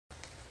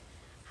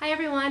Hi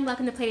everyone,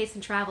 welcome to Playdates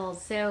and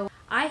Travels. So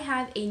I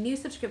have a new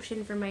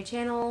subscription for my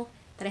channel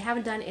that I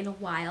haven't done in a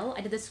while.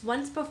 I did this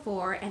once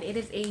before and it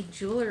is a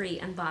jewelry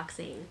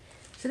unboxing.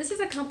 So this is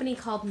a company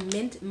called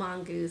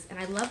mintMONGOOSE and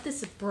I love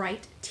this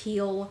bright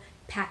teal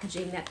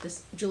packaging that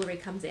this jewelry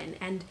comes in.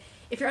 And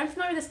if you're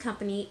unfamiliar with this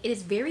company, it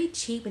is very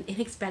cheap and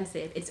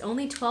inexpensive. It's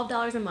only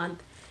 $12 a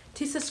month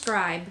to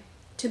subscribe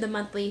to the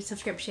monthly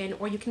subscription,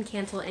 or you can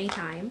cancel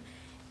anytime.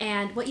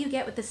 And what you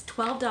get with this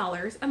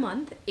 $12 a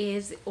month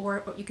is,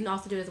 or you can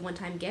also do it as a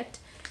one-time gift,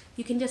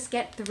 you can just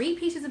get 3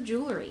 pieces of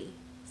jewelry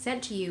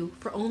sent to you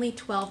for only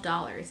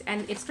 $12.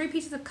 And it's 3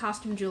 pieces of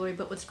costume jewelry,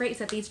 but what's great is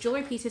that these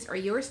jewelry pieces are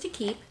yours to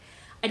keep.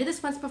 I did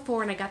this once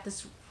before and I got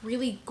this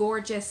really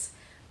gorgeous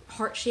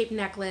heart-shaped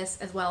necklace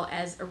as well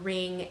as a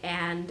ring,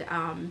 and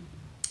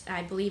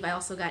I believe I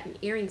also got an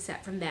earring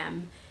set from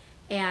them.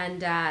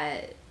 And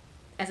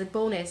as a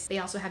bonus, they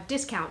also have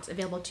discounts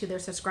available to their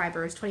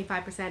subscribers,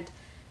 25%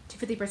 to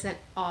 50%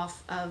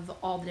 off of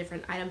all the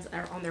different items that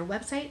are on their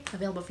website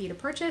available for you to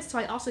purchase. So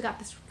I also got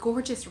this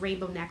gorgeous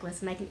rainbow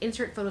necklace, and I can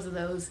insert photos of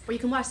those, or you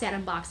can watch that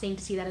unboxing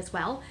to see that as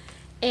well.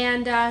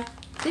 And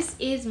this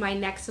is my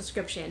next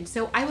subscription.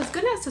 So I was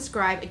gonna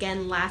subscribe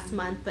again last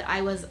month, but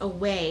I was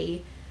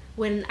away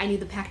when I knew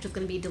the package was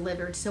gonna be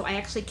delivered. So I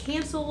actually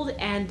canceled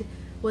and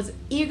was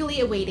eagerly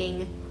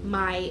awaiting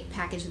my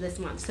package this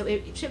month. So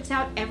it ships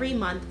out every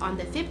month on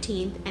the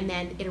 15th, and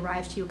then it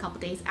arrives to you a couple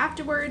days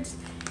afterwards.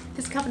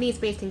 This company is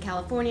based in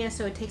California,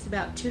 so it takes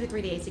about 2 to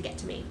 3 days to get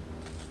to me.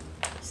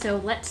 So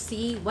let's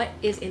see what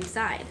is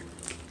inside.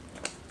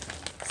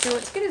 So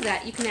what's good is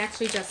that you can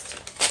actually just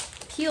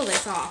peel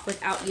this off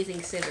without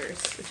using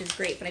scissors, which is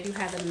great, but I do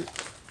have them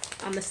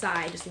on the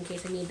side just in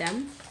case I need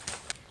them.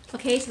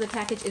 Okay, so the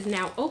package is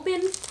now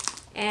open,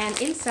 and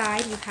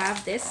inside you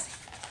have this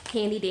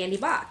handy dandy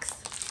box.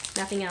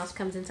 Nothing else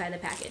comes inside the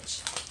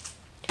package.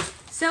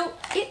 So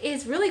it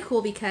is really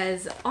cool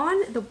because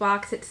on the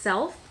box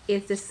itself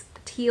is this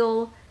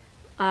teal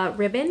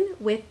ribbon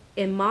with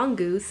a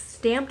mongoose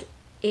stamped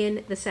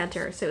in the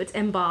center. So it's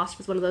embossed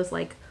with one of those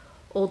like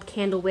old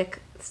candle wick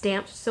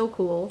stamps. So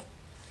cool.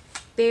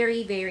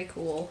 Very, very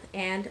cool.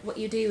 And what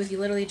you do is you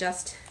literally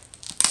just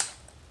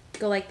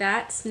go like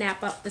that,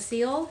 snap up the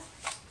seal,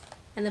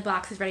 and the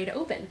box is ready to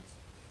open.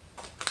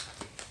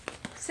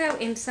 So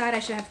inside I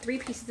should have 3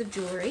 pieces of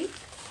jewelry.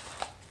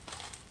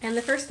 And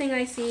the first thing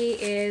I see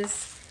is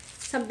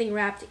something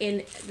wrapped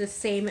in the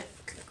same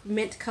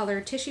mint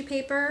color tissue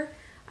paper.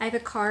 I have a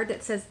card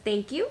that says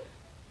thank you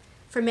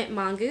for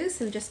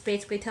mintMONGOOSE, and just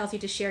basically tells you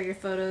to share your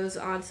photos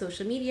on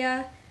social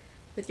media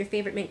with your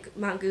favorite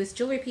mintMONGOOSE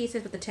jewelry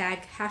pieces with the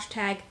tag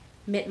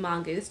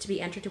 #mintMONGOOSE to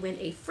be entered to win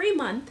a free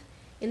month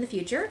in the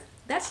future.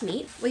 That's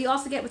neat. What you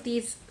also get with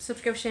these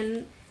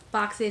subscription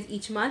boxes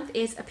each month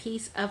is a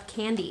piece of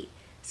candy.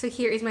 So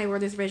here is my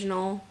Werther's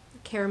Original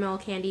caramel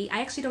candy.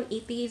 I actually don't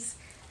eat these,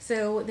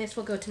 so this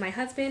will go to my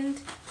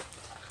husband,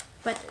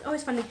 but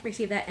always fun to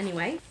receive that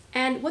anyway.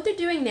 And what they're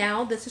doing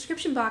now, the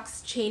subscription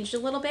box changed a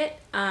little bit.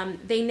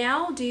 They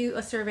now do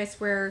a service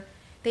where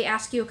they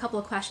ask you a couple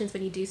of questions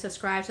when you do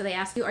subscribe. So they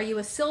ask you, are you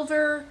a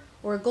silver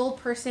or a gold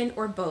person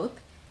or both?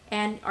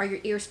 And are your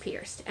ears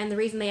pierced? And the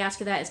reason they ask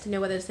you that is to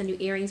know whether to send you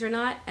earrings or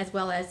not, as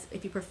well as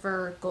if you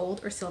prefer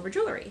gold or silver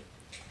jewelry.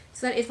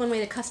 So that is one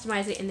way to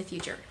customize it in the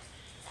future.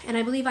 And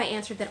I believe I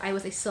answered that I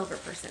was a silver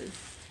person.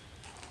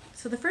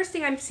 So the first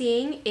thing I'm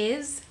seeing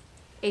is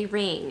a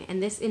ring,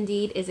 and this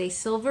indeed is a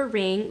silver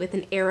ring with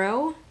an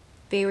arrow.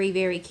 Very,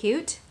 very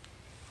cute.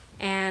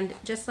 And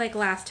just like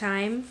last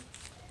time,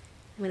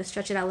 I'm going to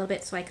stretch it out a little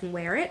bit so I can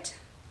wear it.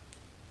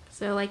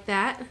 So like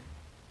that.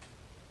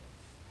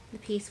 The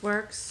piece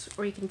works,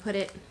 or you can put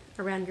it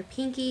around your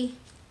pinky.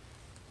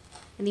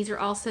 And these are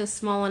also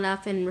small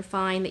enough and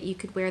refined that you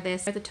could wear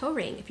this as a toe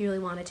ring if you really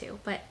wanted to.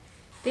 But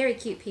very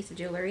cute piece of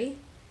jewelry.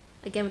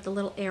 Again with the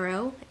little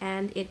arrow,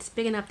 and it's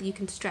big enough that you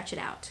can stretch it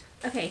out.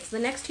 Okay, so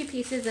the next 2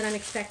 pieces that I'm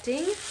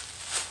expecting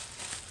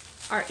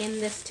are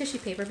in this tissue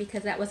paper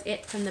because that was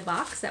it from the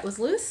box that was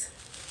loose.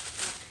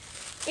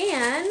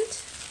 And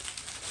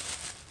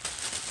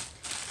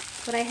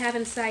what I have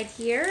inside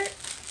here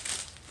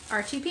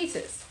are 2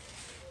 pieces.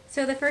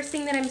 So the first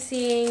thing that I'm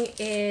seeing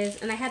is,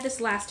 and I had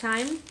this last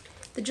time,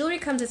 the jewelry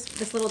comes with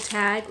this little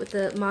tag with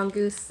the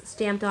mongoose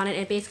stamped on it, and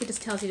it basically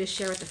just tells you to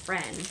share with a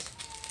friend.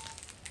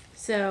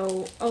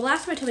 So,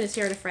 last time I told me to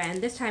share with a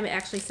friend. This time it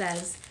actually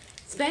says,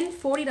 spend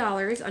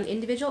 $40 on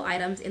individual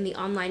items in the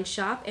online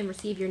shop and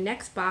receive your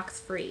next box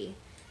free.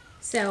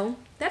 So,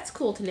 that's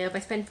cool to know. If I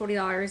spend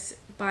 $40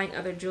 buying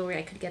other jewelry,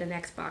 I could get a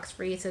next box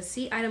free. It says,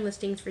 see item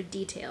listings for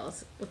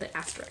details with an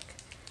asterisk.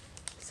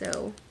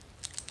 So,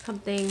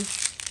 something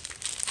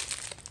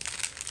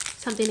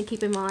to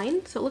keep in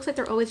mind. So it looks like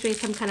they're always doing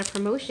some kind of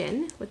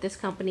promotion with this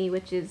company,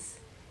 which is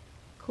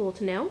cool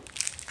to know.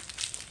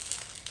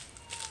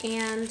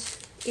 And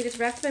it is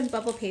wrapped in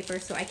bubble paper,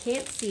 so I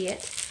can't see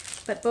it,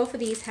 but both of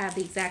these have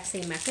the exact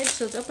same message.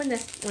 So let's open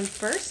this one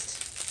first.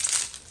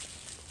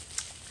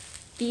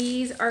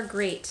 These are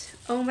great.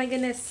 Oh my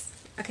goodness.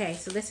 Okay,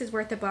 so this is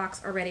worth the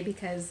box already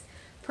because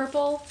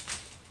purple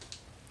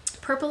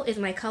is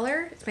my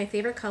color. It's my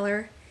favorite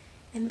color.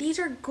 And these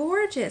are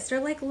gorgeous. They're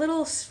like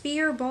little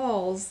sphere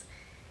balls.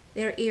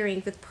 They're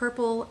earrings with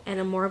purple and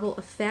a marble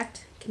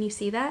effect. Can you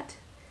see that?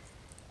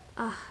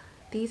 Ah,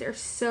 these are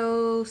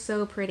so,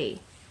 so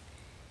pretty.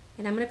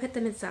 And I'm going to put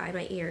them inside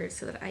my ears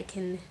so that I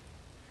can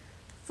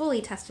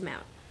fully test them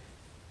out.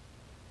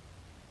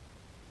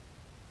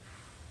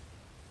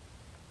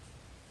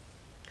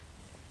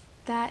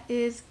 That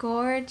is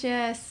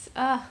gorgeous.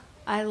 Oh,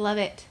 I love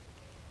it.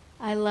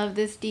 I love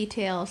this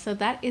detail. So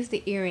that is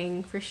the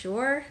earring for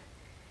sure.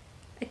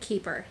 A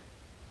keeper.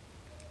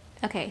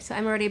 Okay, so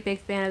I'm already a big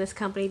fan of this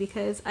company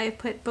because I've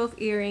put both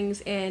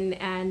earrings in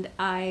and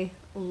I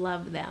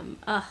love them.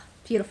 Ugh,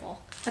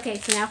 beautiful. Okay,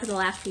 so now for the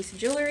last piece of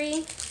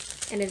jewelry.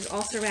 And it is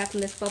also wrapped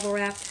in this bubble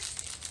wrapped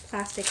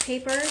plastic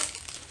paper.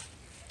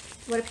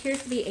 What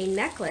appears to be a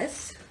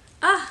necklace.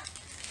 Ah!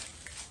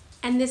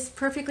 And this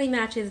perfectly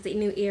matches the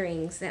new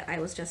earrings that I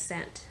was just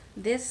sent.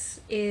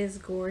 This is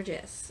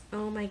gorgeous.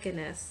 Oh my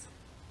goodness.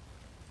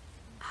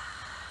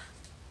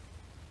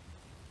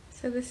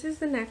 So this is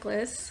the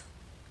necklace.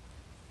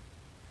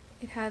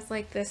 It has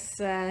like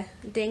this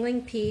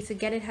dangling piece.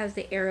 Again, it has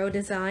the arrow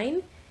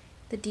design,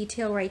 the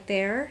detail right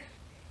there,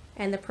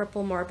 and the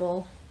purple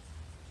marble.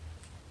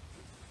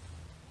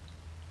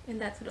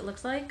 And that's what it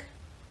looks like.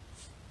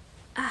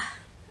 Ah,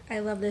 I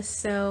love this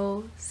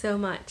so, so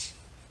much.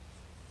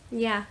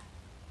 Yeah.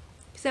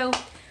 So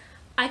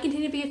I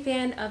continue to be a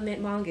fan of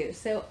mintMONGOOSE.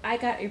 So I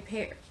got a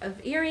pair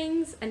of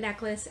earrings, a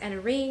necklace, and a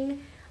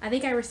ring. I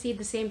think I received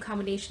the same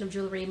combination of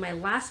jewelry in my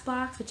last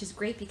box, which is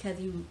great because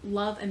you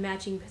love a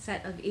matching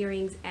set of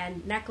earrings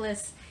and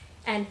necklace,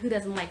 and who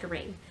doesn't like a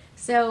ring?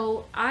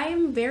 So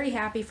I'm very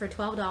happy for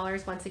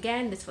 $12. Once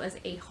again, this was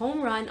a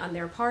home run on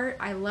their part.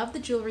 I love the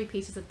jewelry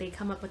pieces that they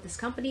come up with this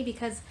company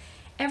because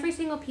every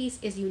single piece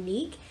is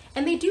unique,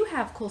 and they do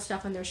have cool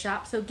stuff on their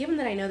shop. So given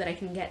that I know that I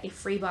can get a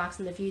free box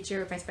in the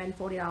future if I spend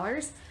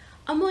 $40,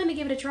 I'm willing to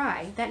give it a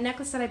try. That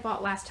necklace that I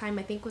bought last time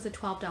I think was a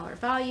 $12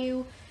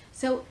 value.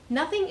 So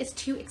nothing is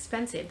too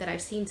expensive that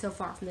I've seen so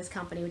far from this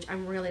company, which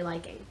I'm really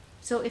liking.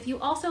 So if you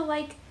also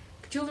like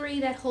jewelry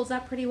that holds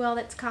up pretty well,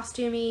 that's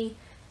costumey,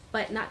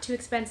 but not too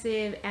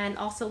expensive, and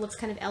also looks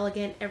kind of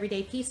elegant,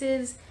 everyday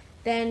pieces,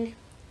 then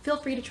feel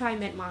free to try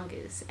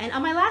mintMONGOOSE. And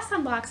on my last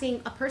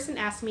unboxing, a person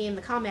asked me in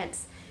the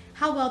comments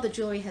how well the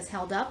jewelry has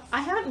held up.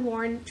 I haven't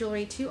worn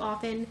jewelry too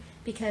often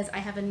because I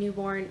had a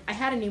newborn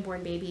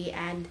baby,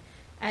 and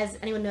as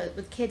anyone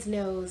with kids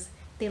knows,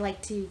 they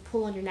like to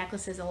pull on your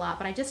necklaces a lot,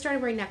 but I just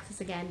started wearing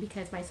necklaces again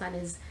because my son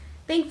is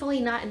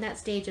thankfully not in that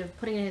stage of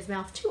putting it in his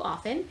mouth too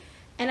often.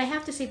 And I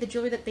have to say the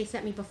jewelry that they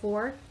sent me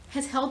before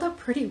has held up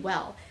pretty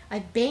well.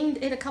 I've banged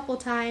it a couple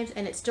of times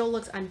and it still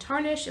looks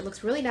untarnished. It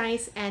looks really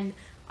nice, and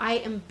I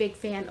am a big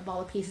fan of all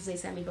the pieces they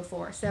sent me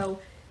before.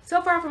 So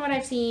far from what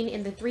I've seen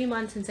in the 3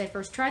 months since I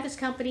first tried this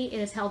company, it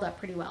has held up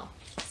pretty well.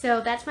 So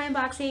that's my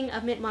unboxing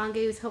of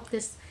mintMONGOOSE. Hope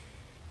this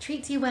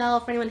treats you well.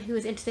 For anyone who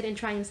is interested in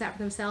trying this out for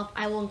themselves,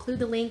 I will include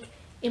the link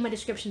in my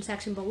description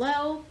section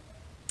below.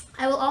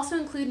 I will also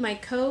include my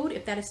code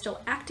if that is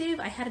still active.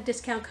 I had a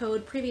discount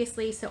code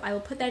previously, so I will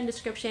put that in the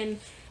description,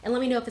 and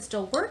let me know if it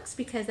still works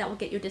because that will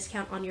get you a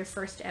discount on your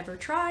first ever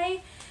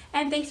try.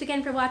 And thanks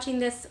again for watching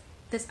this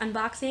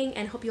unboxing,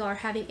 and hope you all are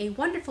having a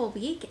wonderful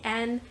week,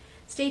 and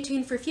stay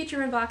tuned for future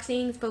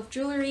unboxings, both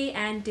jewelry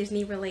and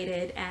Disney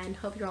related, and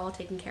hope you're all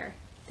taking care.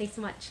 Thanks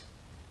so much.